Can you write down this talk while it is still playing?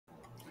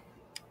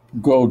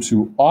Go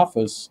to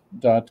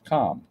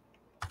office.com.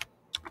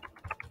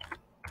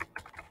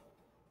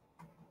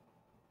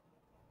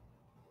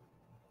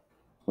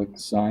 Click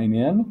Sign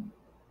In.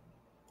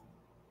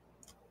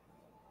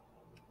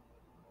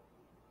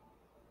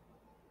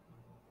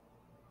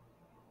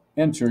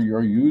 Enter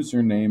your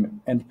username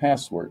and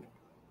password.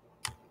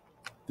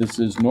 This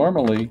is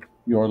normally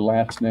your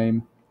last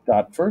name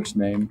dot first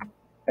name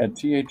at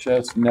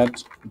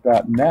thsnet.net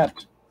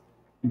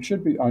and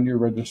should be on your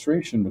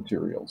registration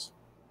materials.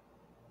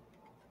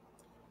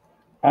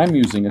 I'm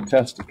using a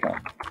test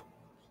account,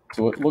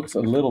 so it looks a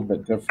little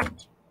bit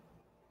different.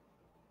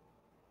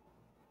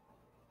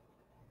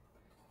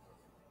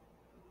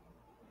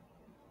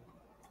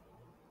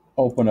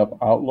 Open up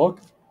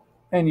Outlook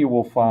and you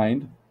will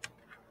find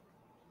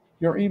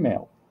your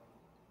email.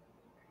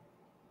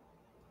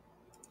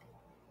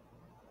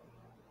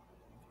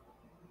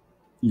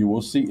 You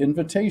will see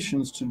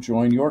invitations to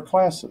join your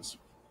classes.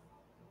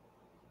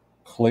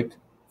 Click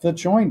the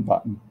Join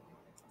button.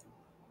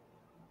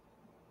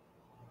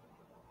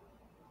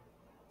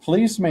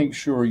 Please make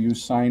sure you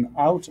sign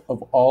out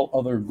of all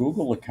other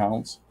Google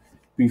accounts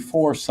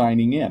before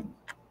signing in.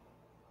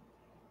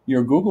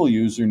 Your Google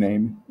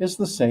username is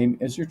the same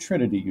as your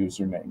Trinity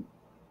username.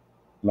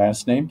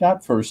 Last name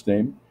dot first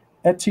name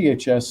at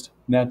thsnet.net.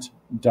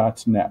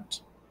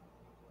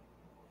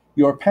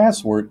 Your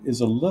password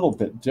is a little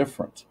bit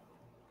different.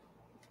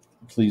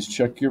 Please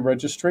check your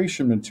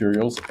registration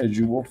materials as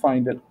you will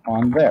find it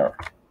on there.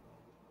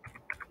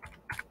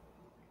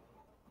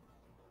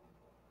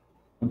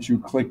 Once you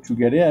click to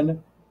get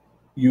in,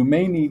 you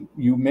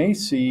may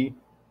see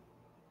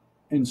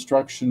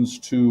instructions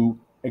to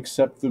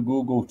accept the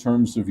Google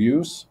terms of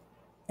use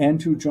and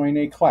to join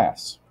a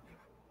class.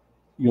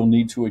 You'll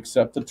need to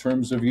accept the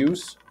terms of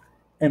use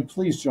and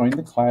please join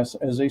the class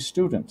as a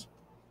student.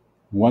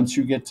 Once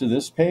you get to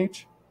this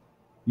page,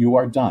 you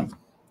are done.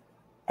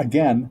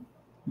 Again,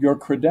 your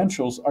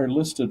credentials are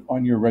listed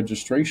on your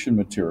registration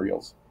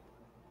materials.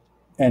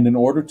 And in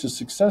order to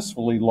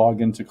successfully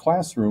log into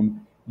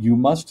Classroom, you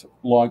must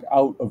log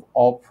out of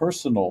all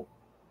personal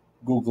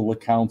Google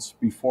accounts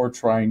before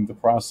trying the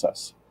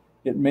process.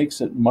 It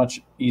makes it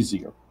much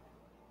easier.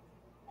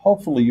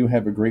 Hopefully you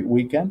have a great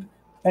weekend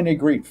and a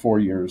great 4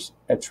 years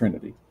at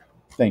Trinity.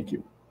 Thank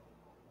you.